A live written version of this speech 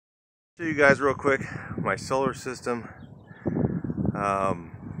Show you guys real quick my solar system. I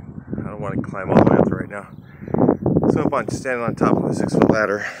don't want to climb all the way up there right now. So I'm standing on top of a 6-foot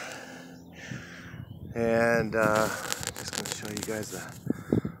ladder, and just going to show you guys the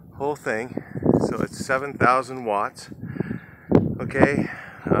whole thing. So it's 7,000 watts. Okay.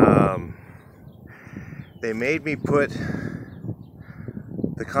 They made me put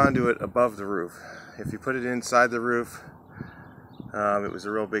the conduit above the roof. If you put it inside the roof, it was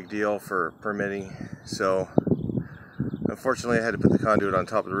a real big deal for permitting. So unfortunately I had to put the conduit on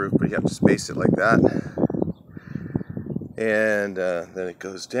top of the roof, but you have to space it like that. And then it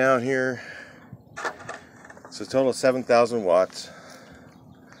goes down here. So a total of 7,000 watts.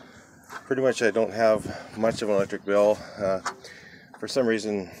 Pretty much I don't have much of an electric bill. For some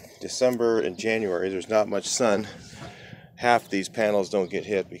reason, December and January, there's not much sun. Half these panels don't get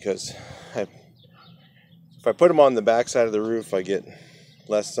hit because if I put them on the back side of the roof, I get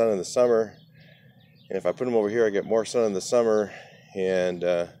less sun in the summer. And if I put them over here, I get more sun in the summer, and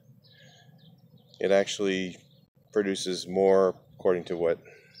it actually produces more according to what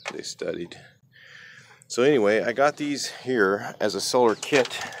they studied. So anyway, I got these here as a solar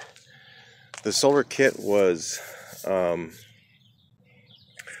kit. The solar kit was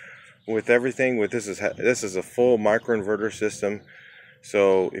with everything. This is a full microinverter system.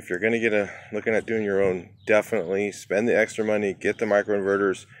 So if you're going to get looking at doing your own, definitely spend the extra money, get the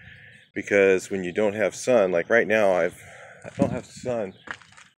microinverters, because when you don't have sun, like right now, I don't have sun.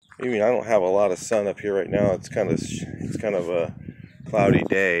 I mean, I don't have a lot of sun up here right now. It's kind of a cloudy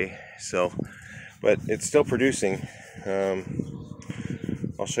day. So, but it's still producing.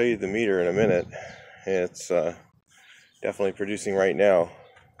 I'll show you the meter in a minute. It's definitely producing right now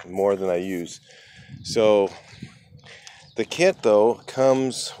more than I use. So the kit though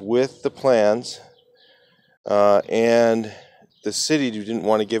comes with the plans, and the city didn't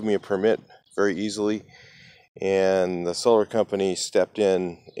want to give me a permit very easily, and the solar company stepped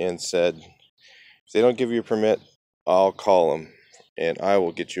in and said, if they don't give you a permit, I'll call them and I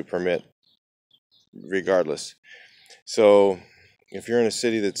will get you a permit regardless. So if you're in a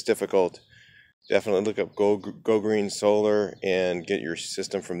city that's difficult, definitely look up Go Green Solar and get your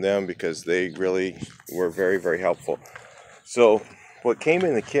system from them, because they really were very, very helpful. So what came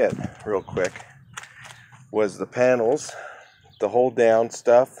in the kit real quick was the panels, the hold down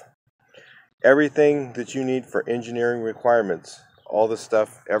stuff, everything that you need for engineering requirements, all the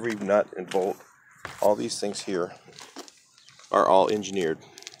stuff, every nut and bolt, all these things here are all engineered.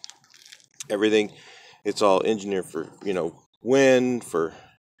 Everything, it's all engineered for, wind, for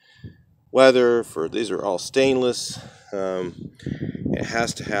weather, these are all stainless. It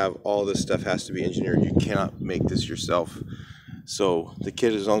has to have, all this stuff has to be engineered. You cannot make this yourself. So the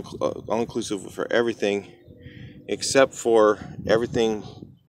kit is all-inclusive for everything, except for everything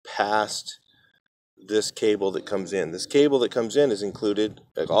past this cable that comes in. This cable that comes in is included,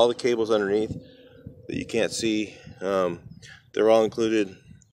 like all the cables underneath that you can't see, they're all included.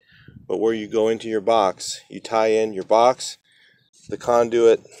 But where you go into your box, you tie in your box, the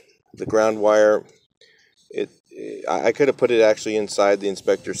conduit, the ground wire. I could have put it actually inside, the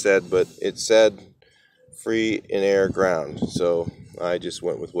inspector said, but it said free and air ground, so I just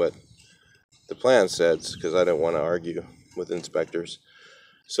went with what the plan says, because I don't want to argue with inspectors.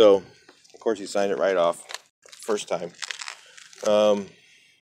 So of course he signed it right off first time.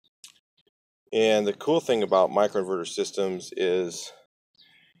 And the cool thing about microinverter systems is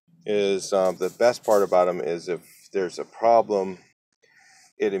the best part about them is if there's a problem,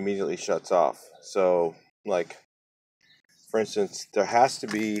 it immediately shuts off. So like, for instance, there has to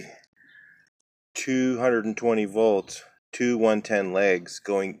be 220 volts, two 110 legs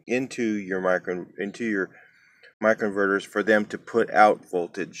going into your microinverters for them to put out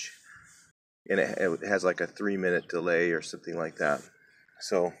voltage, and it has like a 3-minute delay or something like that.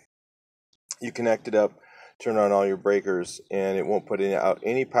 So you connect it up, turn on all your breakers, and it won't put out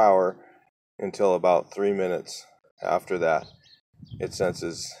any power until about 3 minutes after that. It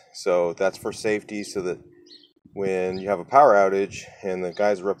senses. So that's for safety, so that when you have a power outage and the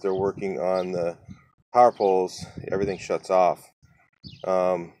guys are up there working on the power poles, everything shuts off.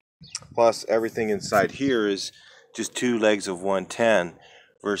 Plus everything inside here is just 2 legs of 110,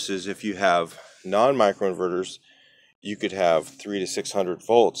 versus if you have non-microinverters, you could have 300 to 600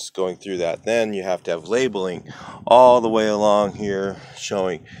 volts going through that. Then you have to have labeling all the way along here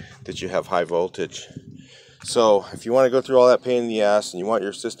showing that you have high voltage. So if you want to go through all that pain in the ass and you want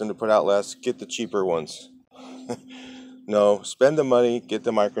your system to put out less, get the cheaper ones. No, spend the money, get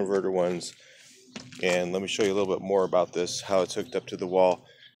the microinverter ones. And let me show you a little bit more about this, how it's hooked up to the wall.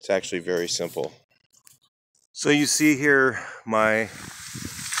 It's actually very simple. So you see here my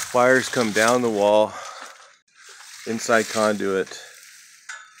wires come down the wall, inside conduit,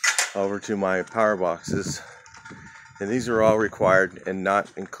 over to my power boxes, and these are all required and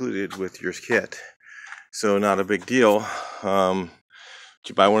not included with your kit. So not a big deal.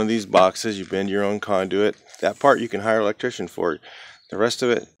 You buy one of these boxes, you bend your own conduit. That part you can hire an electrician for. The rest of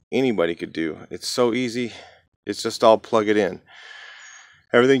it anybody could do. It's so easy. It's just all plug it in.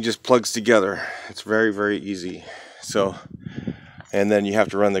 Everything just plugs together. It's very, very easy. So, and then you have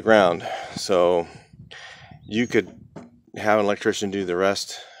to run the ground. So you could have an electrician do the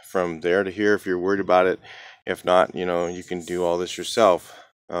rest from there to here if you're worried about it. If not, you know, you can do all this yourself.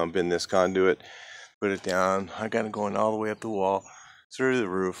 Bend this conduit, put it down. I got it going all the way up the wall, through the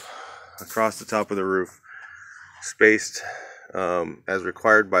roof, across the top of the roof, spaced as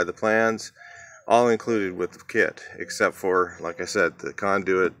required by the plans, all included with the kit, except for, like I said, the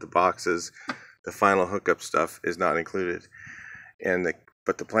conduit, the boxes, the final hookup stuff is not included, and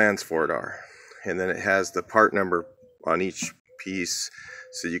but the plans for it are. And then it has the part number on each piece,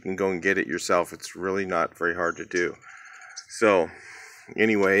 so you can go and get it yourself. It's really not very hard to do. So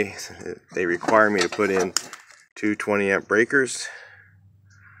anyway, they require me to put in two 20-amp breakers.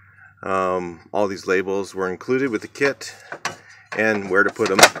 All these labels were included with the kit and where to put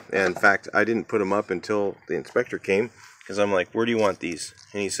them. And in fact, I didn't put them up until the inspector came, because I'm like, where do you want these?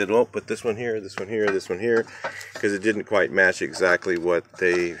 And he said, well, put this one here, this one here, this one here, because it didn't quite match exactly what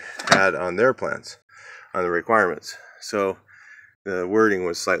they had on their plans, on the requirements. So the wording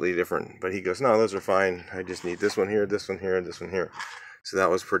was slightly different, but he goes, no, those are fine. I just need this one here, this one here, and this one here. So that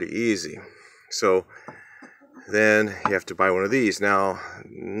was pretty easy. So then you have to buy one of these. Now,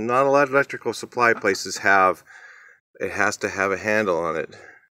 not a lot of electrical supply places have, it has to have a handle on it.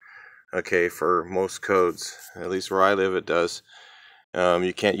 Okay, for most codes, at least where I live, it does.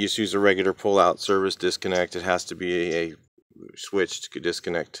 You can't just use a regular pull-out service disconnect. It has to be a switched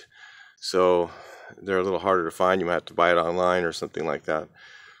disconnect. So they're a little harder to find. You might have to buy it online or something like that.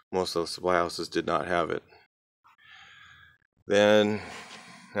 Most of the supply houses did not have it. Then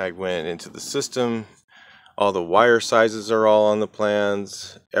I went into the system. All the wire sizes are all on the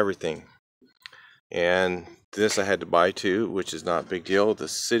plans, everything. And this I had to buy too, which is not a big deal. The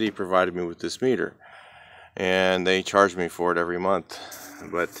city provided me with this meter, and they charge me for it every month.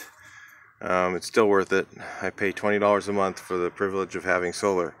 But it's still worth it. I pay $20 a month for the privilege of having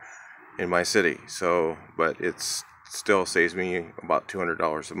solar in my city. So, but it still saves me about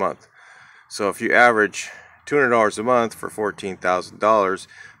 $200 a month. So if you average $200 a month for $14,000,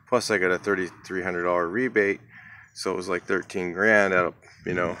 plus I got a $3,300 rebate, so it was like 13 grand out of,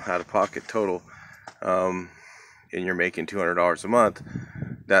 you know, out of pocket total. And you're making $200 a month.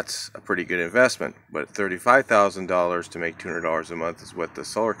 That's a pretty good investment. But $35,000 to make $200 a month is what the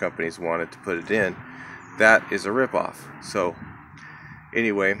solar companies wanted to put it in. That is a ripoff. So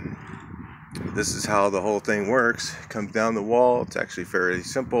anyway, this is how the whole thing works. It comes down the wall. It's actually fairly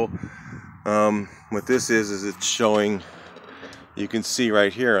simple. What this is it's showing, you can see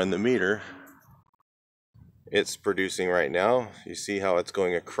right here on the meter, it's producing right now. You see how it's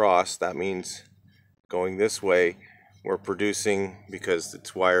going across. That means going this way, we're producing, because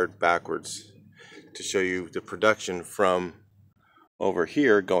it's wired backwards, to show you the production from over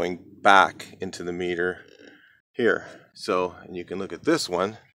here going back into the meter here. So, and you can look at this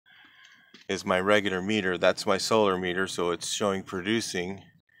one, is my regular meter. That's my solar meter, so it's showing producing.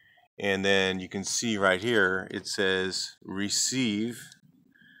 And then you can see right here, it says receive.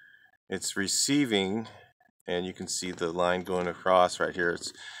 It's receiving, and you can see the line going across right here.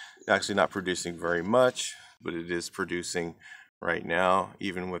 It's actually not producing very much, but it is producing right now,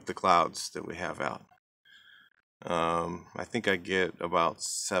 even with the clouds that we have out. I think I get about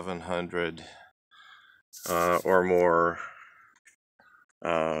 700 or more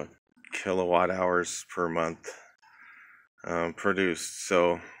kilowatt hours per month produced.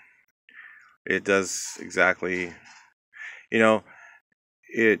 So it does exactly, you know,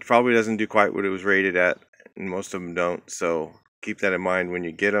 it probably doesn't do quite what it was rated at, and most of them don't. So keep that in mind when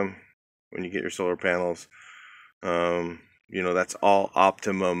you get them, when you get your solar panels. You know, that's all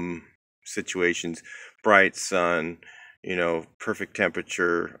optimum situations, bright sun, you know, perfect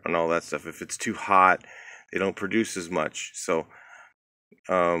temperature and all that stuff. If it's too hot, they don't produce as much. So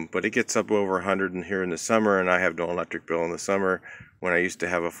but it gets up over 100 in here in the summer, and I have no electric bill in the summer when I used to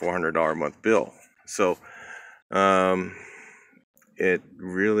have a $400 a month bill. So it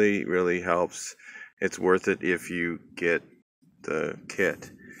really, really helps. It's worth it if you get the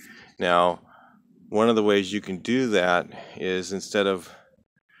kit. Now, one of the ways you can do that is, instead of,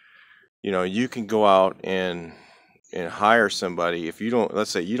 you know, you can go out and hire somebody. If you don't,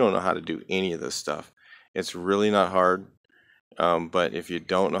 let's say you don't know how to do any of this stuff, it's really not hard. But if you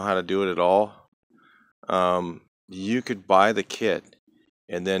don't know how to do it at all, you could buy the kit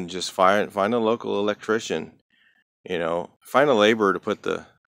and then just find a local electrician. Find a laborer to put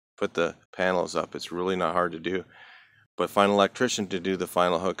the panels up. It's really not hard to do. But find an electrician to do the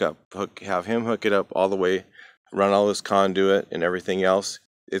final hookup. Have him hook it up all the way, run all this conduit and everything else.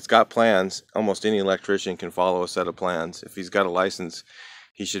 It's got plans. Almost any electrician can follow a set of plans. If he's got a license,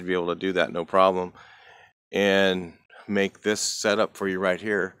 he should be able to do that, no problem. And make this setup for you right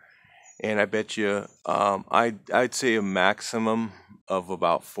here. And I bet you, I'd say a maximum of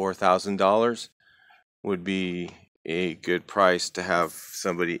about $4,000 would be a good price to have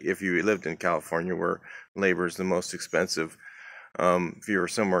somebody, if you lived in California where labor is the most expensive. If you were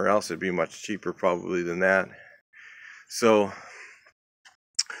somewhere else, it'd be much cheaper probably than that. So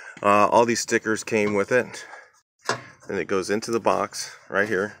all these stickers came with it, and it goes into the box right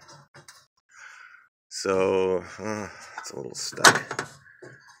here. So it's a little stuck.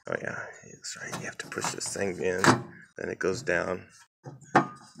 Oh yeah, that's right. You have to push this thing in, then it goes down.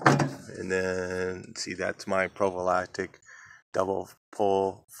 And then, see, that's my Provolactic double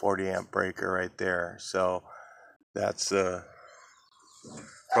pole 40 amp breaker right there. So that's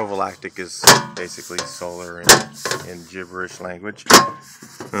Provolactic is basically solar in gibberish language,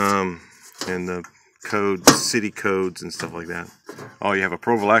 and the codes, city codes and stuff like that. Oh, you have a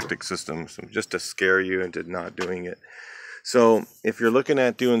Provolactic system, so just to scare you into not doing it. So if you're looking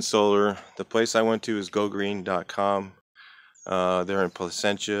at doing solar, the place I went to is gogreen.com. They're in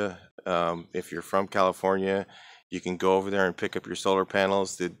Placentia. If you're from California, you can go over there and pick up your solar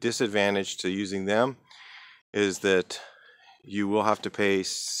panels. The disadvantage to using them is that you will have to pay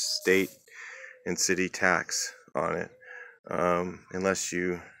state and city tax on it, unless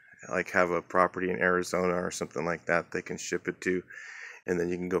you have a property in Arizona or something like that they can ship it to, and then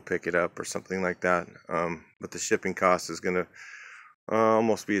you can go pick it up or something like that. But the shipping cost is going to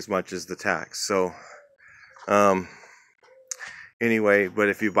almost be as much as the tax. So anyway, but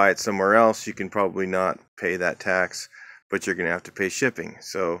if you buy it somewhere else, you can probably not pay that tax, but you're going to have to pay shipping.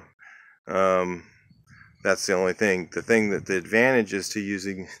 So that's the only thing. The advantages to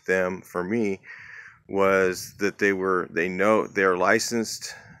using them for me was that they're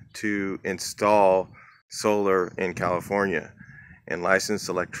licensed to install solar in California and licensed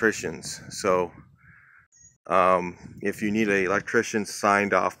electricians. So if you need an electrician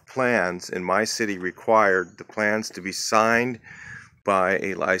signed off plans, in my city required the plans to be signed by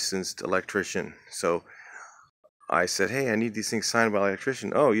a licensed electrician. So I said, hey, I need these things signed by an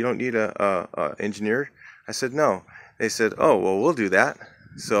electrician. Oh, you don't need a engineer? I said, no. They said, oh, well, we'll do that.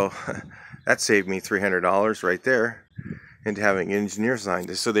 So that saved me $300 right there into having an engineer signed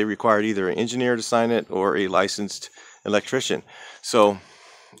it. So they required either an engineer to sign it or a licensed electrician. So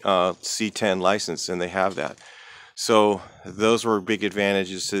C10 license, and they have that. So those were big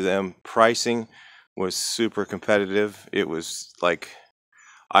advantages to them. Pricing was super competitive. It was like,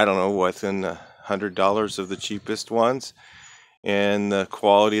 I don't know, within $100 of the cheapest ones. And the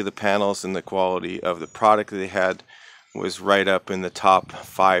quality of the panels and the quality of the product that they had was right up in the top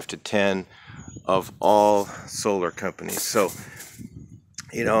 5 to 10 of all solar companies. So,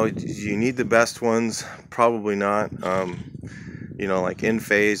 you need the best ones? Probably not. Like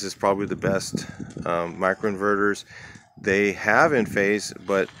Enphase is probably the best. Microinverters, they have Enphase,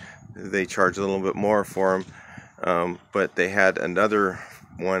 but they charge a little bit more for them. But they had another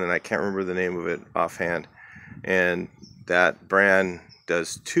one, and I can't remember the name of it offhand, and that brand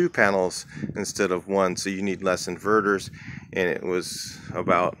does 2 panels instead of 1, so you need less inverters, and it was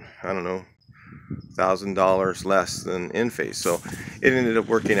about, I don't know, $1,000 less than Enphase. So it ended up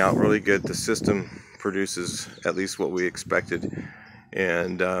working out really good. The system produces at least what we expected,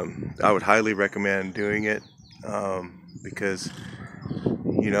 and I would highly recommend doing it, because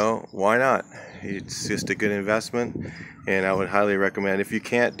why not? It's just a good investment, and I would highly recommend. If you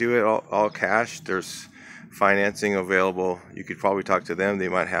can't do it all cash, there's financing available. You could probably talk to them. They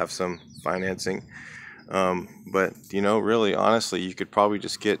might have some financing, but really honestly, you could probably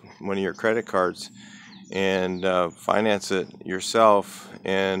just get one of your credit cards and finance it yourself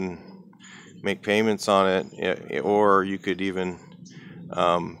and make payments on it. Or you could even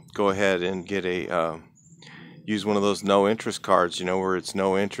go ahead and get use one of those no interest cards, where it's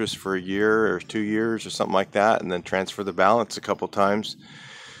no interest for a year or 2 years or something like that, and then transfer the balance a couple times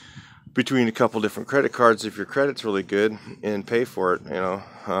between a couple different credit cards if your credit's really good, and pay for it.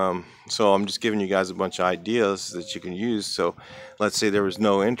 So I'm just giving you guys a bunch of ideas that you can use. So let's say there was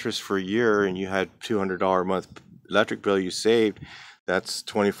no interest for a year and you had $200 a month electric bill you saved. That's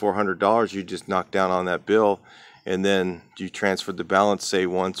 $2,400 you just knocked down on that bill, and then you transferred the balance, say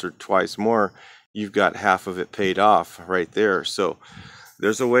once or twice more, you've got half of it paid off right there. So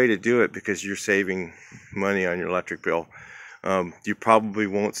there's a way to do it because you're saving money on your electric bill. You probably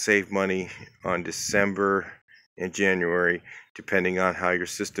won't save money on December and January, depending on how your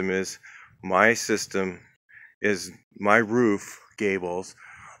system is. My system is, my roof gables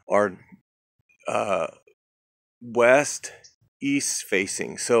are west east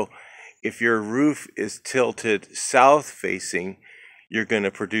facing. So if your roof is tilted south facing, you're going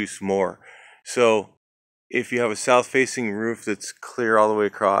to produce more. So if you have a south facing roof that's clear all the way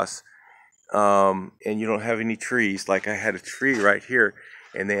across, and you don't have any trees, like I had a tree right here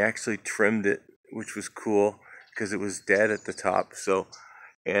and they actually trimmed it, which was cool because it was dead at the top. So,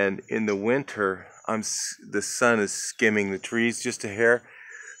 and in the winter, the sun is skimming the trees just a hair,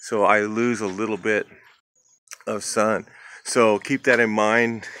 so I lose a little bit of sun. So keep that in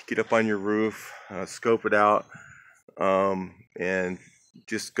mind. Get up on your roof, scope it out, and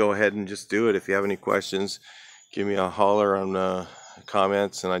just go ahead and just do it. If you have any questions, give me a holler on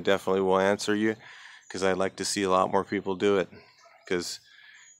comments, and I definitely will answer you, because I'd like to see a lot more people do it. Because,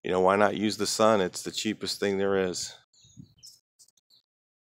 you know, why not use the sun? It's the cheapest thing there is.